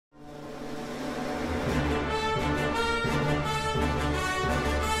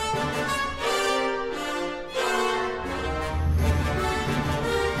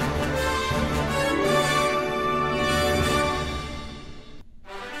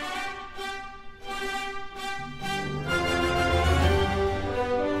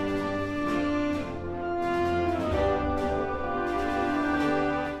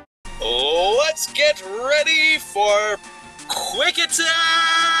get ready for Quick Attack!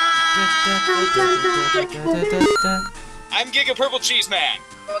 I'm Giga Purple Cheese Man.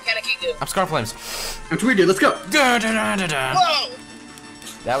 What kind of Giga? I'm Scarflames. I'm Tweety, let's go! Whoa!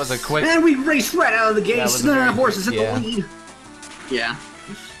 That was a quick... And we raced right out of the gate, very horses in quick, the lead. Yeah.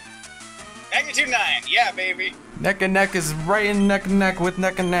 Magnitude 9, yeah, baby. Neck and neck is right in neck and neck with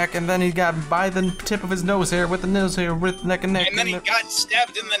neck and neck, and then he got by the tip of his nose hair with the nose hair with neck and neck. And then he got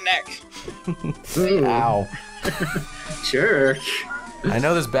stabbed in the neck. Ow. Sure. I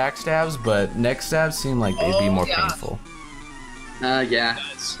know there's backstabs, but neck stabs seem like they'd be more painful. Yeah,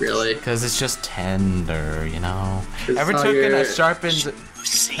 really. Because it's just tender, you know? It's Ever all taken your- a sharpened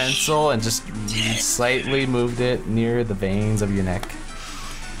pencil and just slightly moved it near the veins of your neck?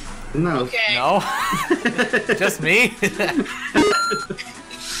 No. Okay. No? Just me?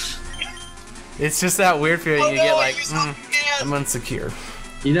 It's just that weird feeling you get like, I'm insecure.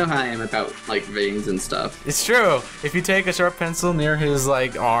 You know how I am about, like, veins and stuff. It's true. If you take a sharp pencil near his,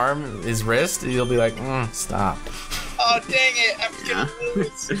 like, arm, his wrist, you'll be like, stop. Oh, dang it, I'm gonna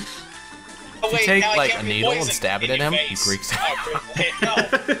lose. Oh, If wait, you take, now I like, can't a be needle and poisoned stab it in in him, your he face. freaks out.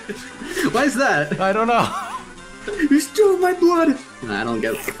 Oh, no. Why is that? I don't know. You stole my blood! I don't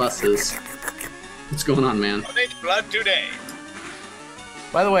get the fusses. What's going on, man? Teenage blood today.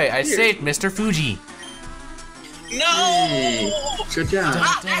 By the way, I saved Mr. Fuji. No! Hey, good job.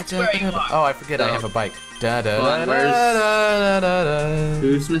 That's where you are. Oh, I forget I have a bike. Da da Hold on, da da da da da.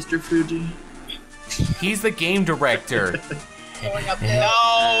 Who's Mr. Fuji? He's the game director. Going uphill.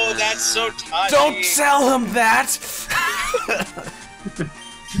 No, that's so touchy. Don't tell him that!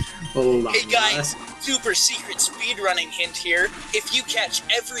 Hold on. Hey guys, super secret speedrunning hint here. If you catch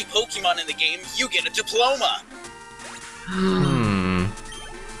every Pokemon in the game, you get a diploma.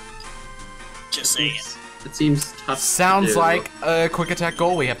 Just saying. It seems tough. Sounds to do. like a quick attack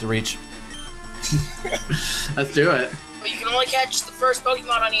goal we have to reach. Let's do it. But you can only catch the first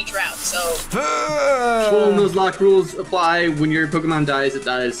Pokemon on each route, so... Well, those lock rules apply. When your Pokemon dies, it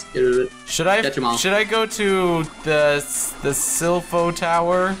dies. Get rid of it. Should I Catch 'em all. should I go to the Silpho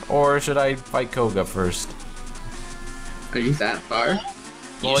Tower or should I fight Koga first? Are you that far?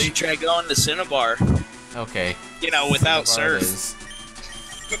 You should try going to Cinnabar. Okay. You know, without Cinnabar it surf. is.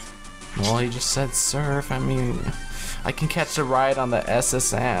 Well, he just said surf. I mean, I can catch a ride on the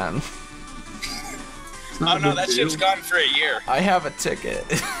SSN. Oh no, that ship's gone for a year. I have a ticket.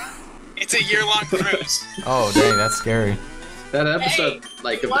 It's a year-long cruise. Oh, dang, that's scary. That episode,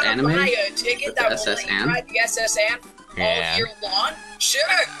 like, you of the anime? wanna buy a ticket With that the will let you SSN? ride the SSN Yeah. all year long? Sure!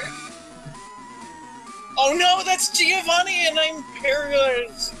 Oh no, that's Giovanni and I'm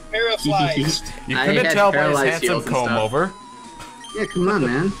paralyzed. You I couldn't had tell by his paralyzed handsome heels and comb stuff. over. Yeah, come on,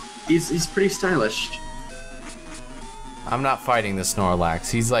 man. He's pretty stylish. I'm not fighting the Snorlax.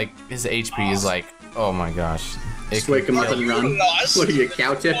 He's like, his HP is like, oh my gosh. It Just wake him up kill and you. run. Lost. What are you,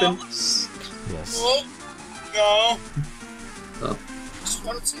 cow tipping? Yes. Oh, no. Oh. Just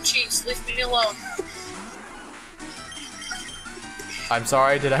wanted some cheese, leave me alone. I'm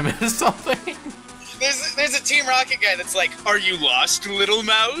sorry, did I miss something? There's a Team Rocket guy that's like, "Are you lost, little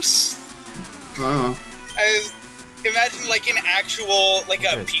mouse?" Oh. Imagine like an actual, like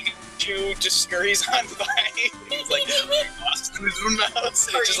a Good. Pikachu just scurries on by. He's like, "Are you lost, little mouse?"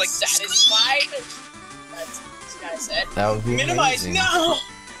 And Are it's just you like, satisfied? That's what I said. That would be minimize. amazing. No.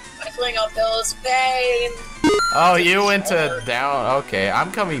 Cycling uphill is pain. Oh, you went to down. Okay,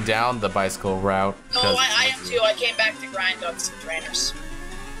 I'm coming down the bicycle route. No, 'cause- I am too. I came back to grind up some trainers.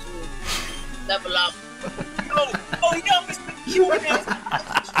 To level up. Oh no, Mr. Cute.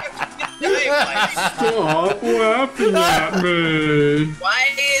 Stop laughing at me. Why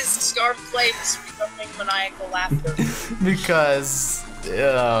is Scarflames becoming maniacal laughter? Because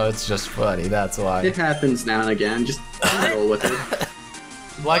it's just funny. That's why. It happens now and again. Just roll with it.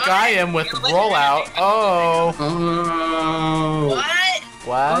 Like I am with rollout. Oh. Oh. What?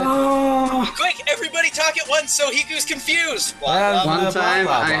 What? Oh. Quick, everybody talk at once so Hiku's confused. Well, One blah, time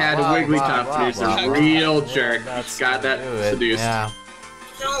blah, I had a blah, Wiggly blah, Top blah, produce blah, a blah, real blah. jerk. That's Got how that you do it. seduced. Yeah.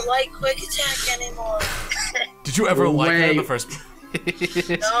 I don't like quick attack anymore. Did you ever like it in the Wait. first place?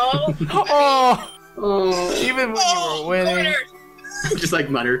 No. Oh, Oh. even when you were winning. Corner. Just like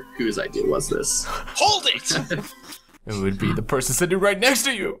mutter, whose idea was this? Hold it! It would be the person sitting right next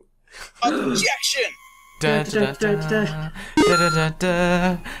to you. Objection! Da, da, da, da, da, da, da, da,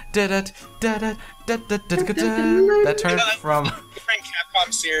 da, da, da, da, da, da, da, da. That turned from Different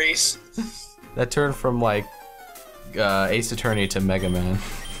Capcom series. like Ace Attorney to Mega Man.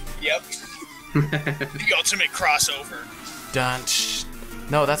 Yep. The ultimate crossover. Dunch.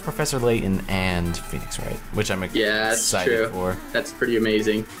 No, that's Professor Layton and Phoenix, right? Which I'm Yeah, that's excited true. for. That's pretty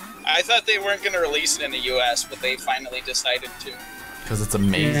amazing. I thought they weren't going to release it in the US, but they finally decided to. Because it's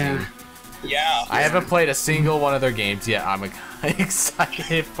amazing. Yeah. I haven't played a single one of their games yet. I'm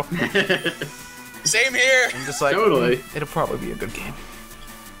excited for it. Same here. I'm just like, Totally. It'll probably be a good game.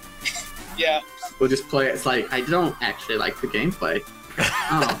 Yeah. We'll just play it. It's like, I don't actually like the gameplay.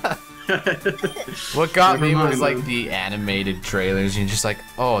 Oh. What got Never me mind, was like then. the animated trailers. You're just like,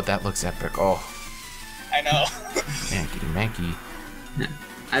 oh, that looks epic. Oh, I know. manky.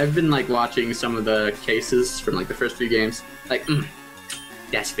 I've been like watching some of the cases from like the first few games. Like,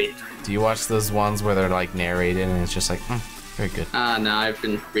 that's it. Do you watch those ones where they're like narrated and it's just like, very good. No, I've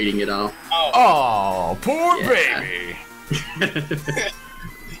been reading it all. Oh. Oh, poor Yeah. baby.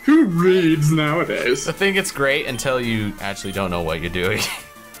 Who reads nowadays? I think it's great until you actually don't know what you're doing.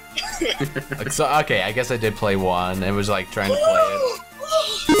 Like, so, okay, I guess I did play one. It was like trying to play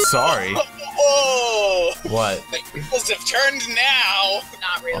it. Sorry. Oh! What? The tables have turned now.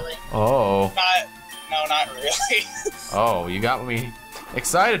 Not really. Oh. Not really. Oh, you got me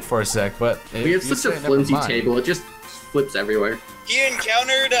excited for a sec, but if We have you such a say never flimsy mind. table, it just flips everywhere. He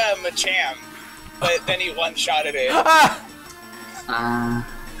encountered Machamp, but then he one-shotted it. Ah!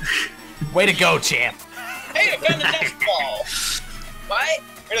 Way to go, champ! Hey, I found a nest ball. What?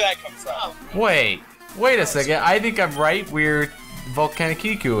 Where did that come from? Oh. Wait a second. I think I'm right where Volcanic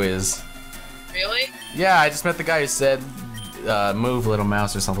Kiku is. Really? Yeah, I just met the guy who said, move little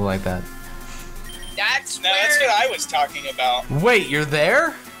mouse or something like that. That's No, where... that's what I was talking about. Wait, you're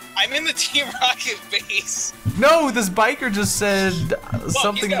there? I'm in the Team Rocket base. No, this biker just said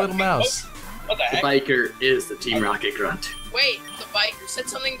something he's got little a mouse. What the The heck? biker is the Team Rocket grunt. Wait, the biker said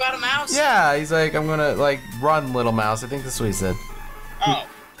something about a mouse? Yeah, he's like, I'm gonna, like, run little mouse. I think that's what he said. Oh,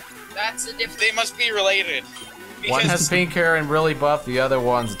 That's a different... they must be related. One has Because pink hair and really buff, the other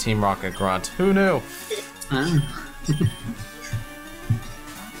one's a Team Rocket grunt. Who knew?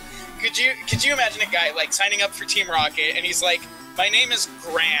 could you imagine a guy like signing up for Team Rocket and he's like, my name is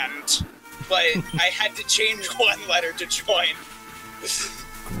Grant, but I had to change one letter to join.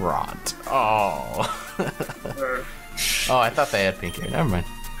 Grunt. Oh. Oh, I thought they had pink hair. Never mind.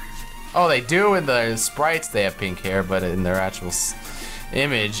 Oh, they do in the sprites. They have pink hair, but in their actual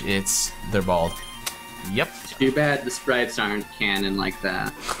image, they're bald. Yep. Too bad the sprites aren't canon like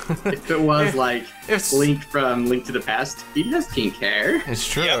that. If it was like It's Link from Link to the Past, he has pink hair. It's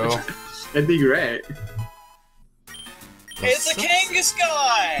true. Yep. That'd be great. It's a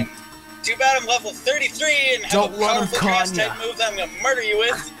Kangaskhan! Too bad I'm level 33 and have Don't a let him powerful con grass ya. type move that I'm gonna murder you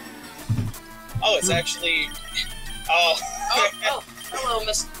with. Oh, it's actually... Oh. Oh, hello,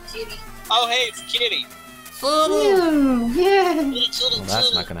 Miss Kitty. Oh, hey, it's Kitty. Well,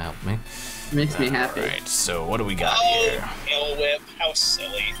 that's not gonna help me. Makes me happy. Alright, so what do we got Oh, here? Ill Whip. How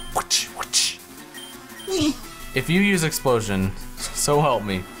silly. If you use explosion, so help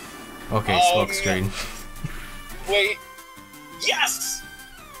me. Okay, Oh, smoke no. screen. Wait. Yes!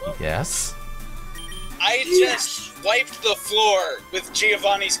 Yes. I just wiped the floor with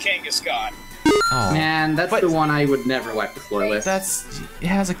Giovanni's Kangaskhan. Oh, Man, that's But- the one I would never wipe the floor with. that's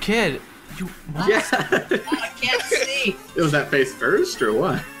as a kid. You what? Yeah. I can't see. It was that face first, or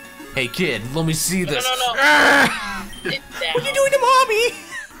what? Hey kid, let me see this. no, no. Ah! Sit down. What are you doing to mommy?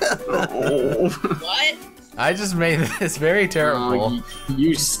 Oh, What? I just made this very terrible.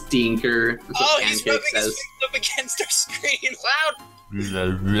 you stinker. That's what Oh, he's Pancake rubbing his says. face up against our screen.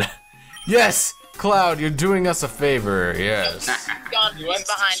 Cloud. Yes, Cloud, you're doing us a favor. Yes. Gone. He He's wants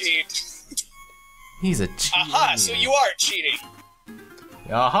to behind. cheat. He's a cheat. Aha, so you are cheating.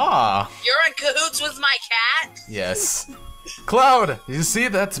 Aha. You're in cahoots with my cat? Yes. Cloud, you see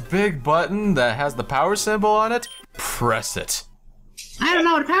that big button that has the power symbol on it? Press it. I don't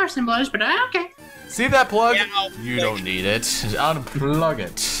know what a power symbol is, but okay. See that plug? Yeah, I'll You plug don't need it. Unplug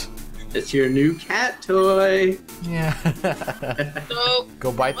it. It's your new cat toy. Yeah. So,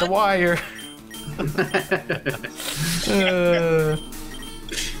 Go bite the What? wire.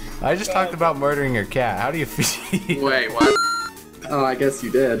 I just talked about murdering your cat. How do you feel? Wait, what? Oh, I guess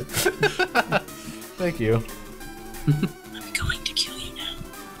you did. Thank you. I'm going to kill you now.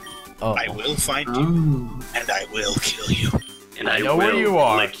 Oh. I will find you, Oh. and I will kill you. And I know where you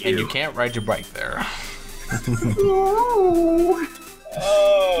are, lick and you can't ride your bike there.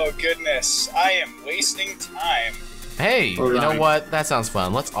 Oh, goodness. I am wasting time. Hey, you know Alright. what? That sounds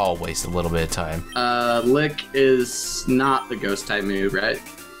fun. Let's all waste a little bit of time. Lick is not the ghost type move, right?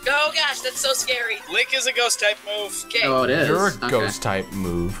 Oh gosh, that's so scary. Lick is a ghost type move. Okay, Oh, it is. You're a Okay. ghost type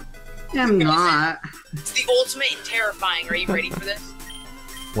move. I'm not. it's the ultimate and terrifying. Are you ready for this?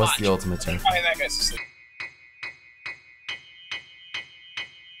 What's the Watch. ultimate term? I mean, that guy's asleep.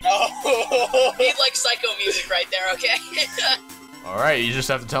 Oh, Need like psycho music right there, okay? All right, you just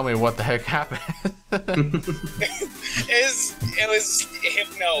have to tell me what the heck happened. It was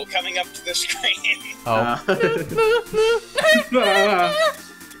Hypno coming up to the screen. Oh.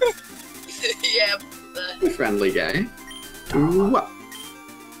 Yeah. Friendly guy. Ooh,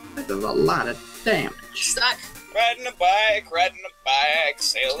 that does a lot of damage. Stuck. Riding a bike,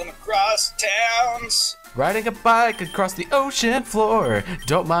 sailing across towns. Riding a bike across the ocean floor.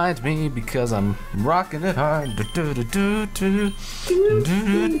 Don't mind me because I'm rocking it hard.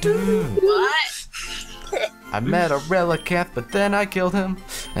 What? I met a relicanth, but then I killed him.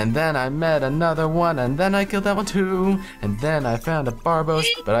 And then I met another one, and then I killed that one too. And then I found a Barbos,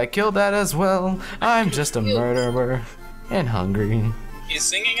 but I killed that as well. I'm just a murderer and hungry. He's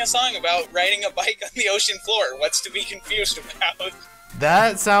singing a song about riding a bike on the ocean floor. What's to be confused about?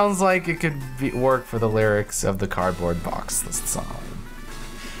 That sounds like it could work for the lyrics of the Cardboard Box, this song.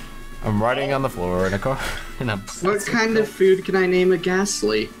 I'm riding on the floor in a car. What kind of food can I name a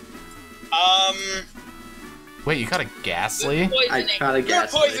ghastly? Wait, you caught a ghastly? I caught a You're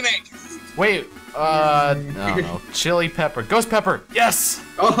ghastly. poisoning! Wait, I don't know. Chili pepper. Ghost pepper! Yes!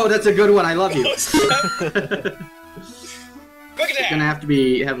 Oh, that's a good one. I love you. Quick It's attack! gonna have to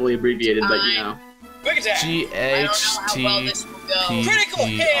be heavily abbreviated, but you know. Quick attack! I don't know how well this will go. Critical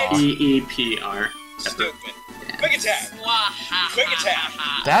hit! EEPR. Stupid. Quick attack! Quick attack!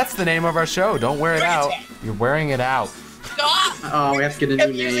 That's the name of our show. Don't wear it Quick out. attack. You're wearing it out. Stop! Oh, we have to get a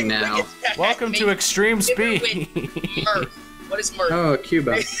new name now. Welcome to Extreme Speed. Mirth. What is mirth? Oh,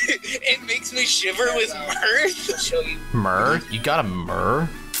 Cuba. It makes me shiver with mirth. I'll show you. Myrrh? You got a myrrh?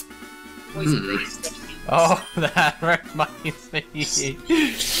 Poison based. Oh, that reminds me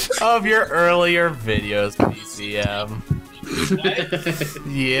of your earlier videos, PCM.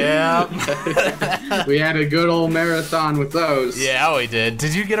 Yeah. We had a good old marathon with those. Yeah, we did.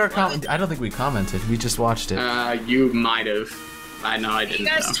 Did you get our comment? I don't think we commented. We just watched it. You might have. I know I What are didn't. you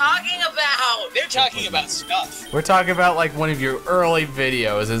guys talking about? They're talking about stuff. We're talking about like one of your early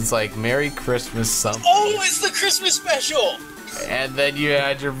videos. It's like Merry Christmas something. Oh, it's the Christmas special! And then you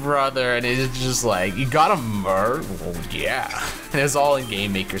had your brother, and it's just like, you got a myrrh? Well, yeah. And it was all in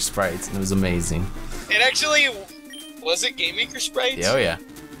Game Maker sprites, and it was amazing. It actually... Was it Game Maker sprites? Oh, yeah.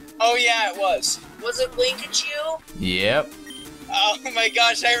 Oh, yeah, it was. Was it Pikachu? Yep. Oh my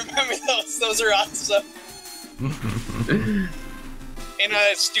gosh, I remember those. Those are awesome. In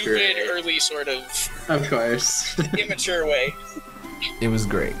a stupid, Great. early sort of Of course. immature way. It was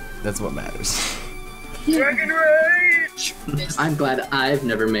great. That's what matters. Dragon Rage! I'm glad I've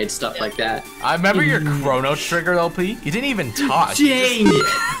never made stuff like that. I remember your Chrono Trigger LP. You didn't even talk. Dang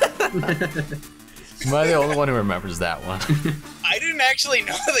Am I the only one who remembers that one? I didn't actually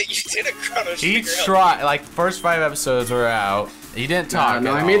know that you did a Chrono Trigger. Each try, like, first 5 episodes were out. You didn't talk.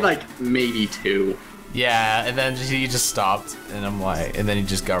 No, at I made all. like maybe 2. Yeah, and then he just stopped, and I'm like, and then he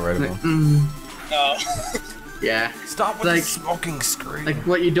just got rid of him. Oh. Yeah. Stop with Like- the smoking screen. Like,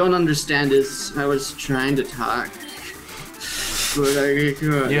 what you don't understand is I was trying to talk. But I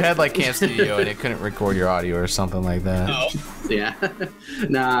could. You had like Camp Studio, and it couldn't record your audio or something like that. Oh. Yeah.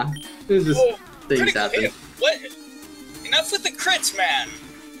 Nah. It was just Oh, things critical happen. hit. What? Enough with the crits, man.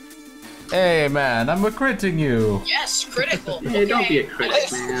 Hey man, I'm critting you. Yes, critical. Hey, don't be a Okay.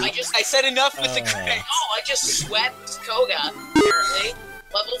 critic, man. I said enough with the crits. Oh, I just swept Koga, apparently.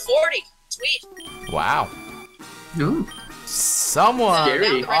 Level 40. Sweet. Wow. Oh. Someone Scary.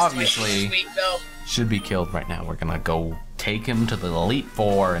 Now the rest of my obviously sweet though. should be killed right now. We're gonna go take him to the Elite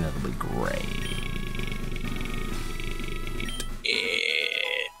Four, and it'll be great.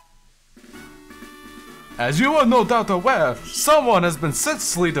 As you are no doubt aware, someone has been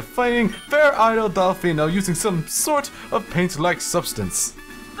senselessly defying Fair Idol Delphino using some sort of paint-like substance.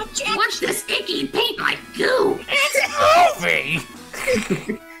 What's this icky paint like goo? Movie!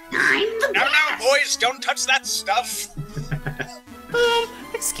 I'm the Now, best. boys, don't touch that stuff.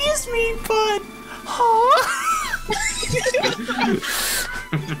 Excuse me, but... Huh?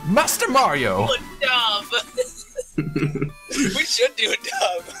 Master Mario! Good job. We should do a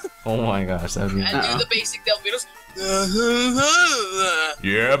dub. Oh my gosh, that'd be... And do the basic Delphinos.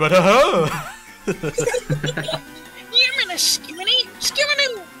 Yeah, but Yimina skimini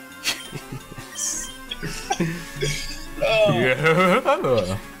skiminu. Oh.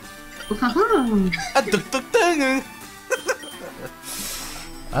 Yeah.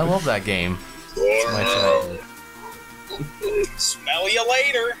 I love that game. It's my childhood. Smell you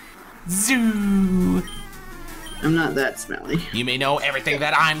later. Zoo. I'm not that smelly. You may know everything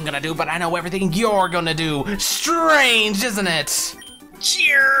that I'm gonna do, but I know everything you're gonna do. Strange, isn't it?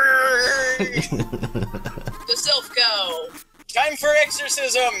 Cheers! The Silph go. Time for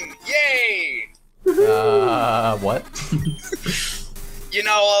exorcism! Yay! What? You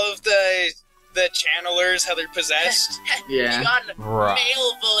know, all of the channelers, how they're possessed. Yeah. You got a Right.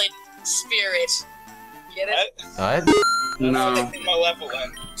 malevolent spirit. Get it? What? No.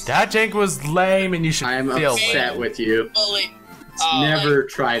 Malevolent. That jank was lame, and you should I'm feel upset lame. with you. Bully. Never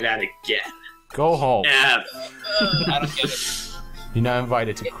try that again. Go home. F. I don't get it. You're not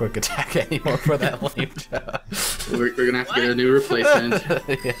invited to Quick Attack anymore for that lame job. We're gonna have to get a new replacement.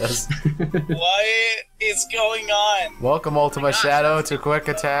 Yes. What is going on? Welcome, Ultima Shadow, to Quick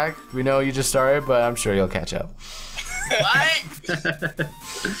Attack. We know you just started, but I'm sure you'll catch up. What?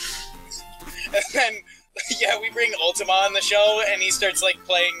 And then, yeah, we bring Ultima on the show, and he starts, like,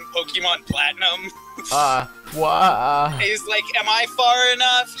 playing Pokemon Platinum. What? He's like, am I far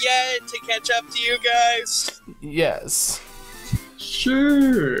enough yet to catch up to you guys? Yes.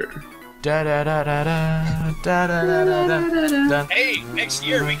 Sure. Da da da da da da da da da da. Hey, next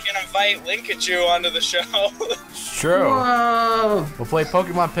year we can invite Linkachu onto the show. True. Whoa. We'll play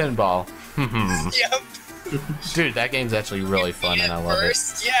Pokemon Pinball. Yep. Dude, that game's actually really fun, and I love it.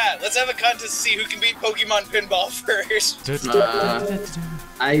 First, Yeah, let's have a contest to see who can beat Pokemon Pinball first.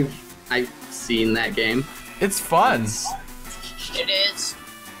 I've seen that game. It's fun, it is.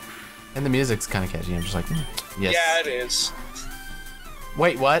 and the music's kind of catchy. I'm just like, yes. Yeah, it is.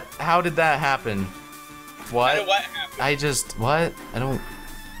 Wait, what? How did that happen? What? What happened? I just what? I don't.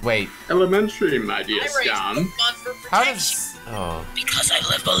 Wait. Elementary, my dear I raised scum. Pokemon for protection. How does? Oh. Because I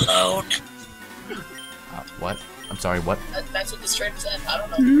live alone. What? I'm sorry. What? That's what this trainer said. I don't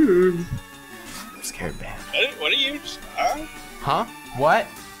know. I'm scared, man. What are you? Huh? What?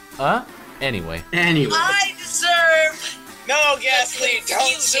 Anyway. Anyway. I deserve. No, Ghastly, You don't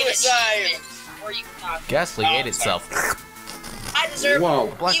get suicide. achievement before you can talk. Ghastly Oh, ate itself. I deserve. Whoa.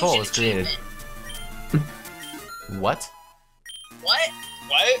 Black fusion hole was created. achievement. What? What?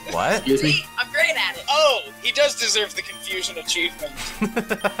 What? What? Excuse me? See, I'm great at it. Oh, he does deserve the confusion achievement.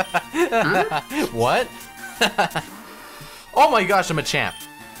 What? Oh my gosh, I'm a champ.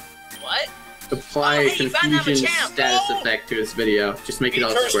 What? Apply Oh, hey, you found out I'm a confusion champ. status Oh. effect to this video. Just make Be it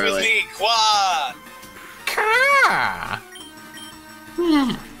all cursed with squirrely. me, Qua. Ah.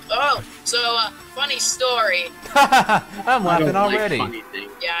 Oh, so funny story. I'm I laughing don't like already. funny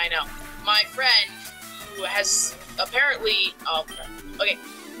things. Yeah, I know. My friend, who has apparently, okay,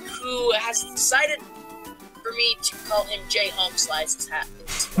 who has decided for me to call him J Home Slice is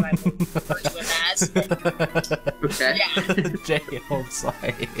what I refer to him as. Okay. Yeah, J Home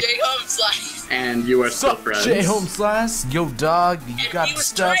Slice. J Home Slice. And you are still Sup, friends. J Home Slice? Yo, dog, you And got he the was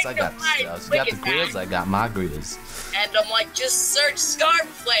stuffs, I trying to got the find stuffs. You got the Wicked grills, Man. I got my grills. And I'm like, just search Scarf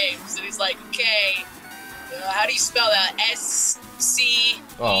Flames. And he's like, okay, how do you spell that?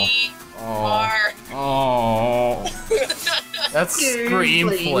 S-C-E-R. Oh. That's Scream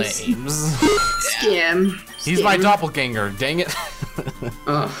Flames. Scam. He's my doppelganger, dang it.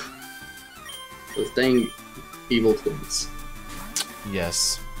 Ugh. Those dang evil twins.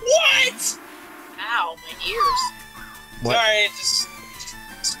 Yes. What? Ow, my ears. What? Sorry, just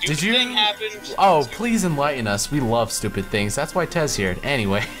stupid Did you- thing happened. Oh, please enlighten us. We love stupid things. That's why Tez here.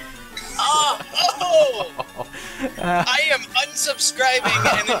 Anyway. Oh! I am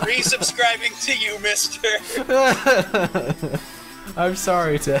unsubscribing and then resubscribing to you, mister. I'm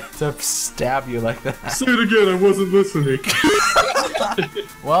sorry to stab you like that. Say it again, I wasn't listening.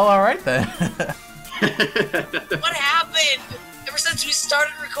 Well, alright then. What happened? Ever since we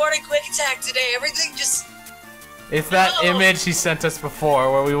started recording Quick Attack today, everything just... It's that No. image he sent us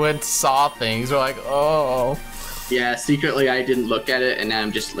before where we went and saw things. We're like, oh. Yeah, secretly I didn't look at it, and now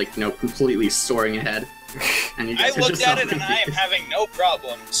I'm just like, completely soaring ahead. And you I guys are looked just at all it and I am confused. having no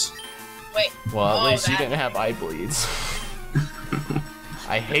problems. Wait. Well, at Oh, least you that- didn't have eye bleeds.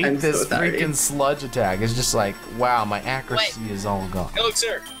 I hate I'm this so tired. freaking sludge attack. It's just like, wow, my accuracy is all gone. Hello,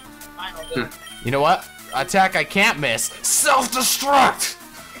 sir. Final go. You know what? Attack I can't miss. Self-destruct!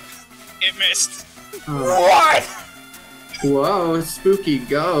 It missed. What? Whoa, spooky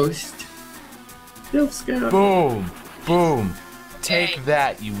ghost. Still scared. Boom. Boom. Okay. Take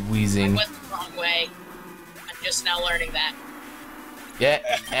that, you I wheezing. went the wrong way. I'm just now learning that. Yeah.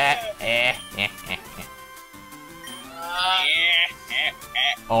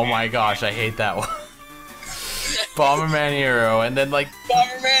 Oh my gosh, I hate that one. Bomberman Hero, and then like,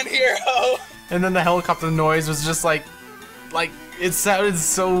 Bomberman Hero. and then the helicopter noise was just like it sounded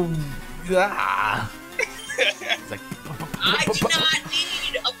so. Ah. It's like. I do not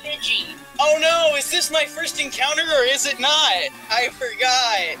need a Pidgey. Oh no, is this my first encounter or is it not? I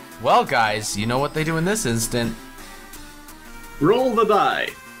forgot. Well, guys, you know what they do in this instant. Roll the die.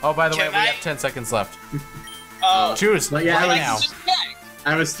 Oh, by the way, Can we I- have 10 seconds left. Oh, Choose Well, yeah, right like- now. just check.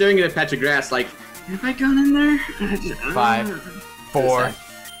 I was staring at a patch of grass like, Have I gone in there? 5, 4,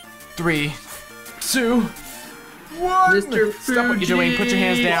 3, 2, 1. Mr. Stop what you're doing. Put your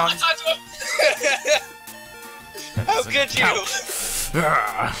hands down. I talked to him. How could you?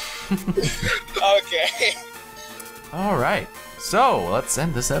 Okay. All right. So let's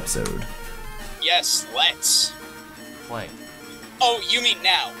end this episode. Yes, let's. Play. Oh, you mean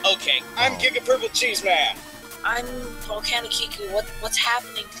now? Okay. I'm Giga Purple Cheese Man. I'm Volcanic Kiku. What's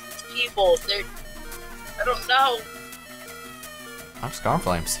happening to people? I don't know. I'm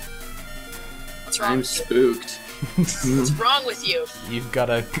Scarflames. What's wrong I'm with you? spooked. What's wrong with you? You've got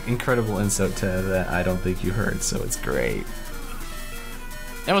an incredible insult to that I don't think you heard, so it's great.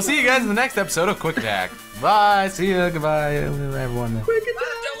 And we'll see you guys in the next episode of Quick Attack. Bye. See ya. Goodbye, everyone. Quick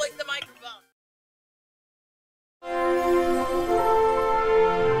attack!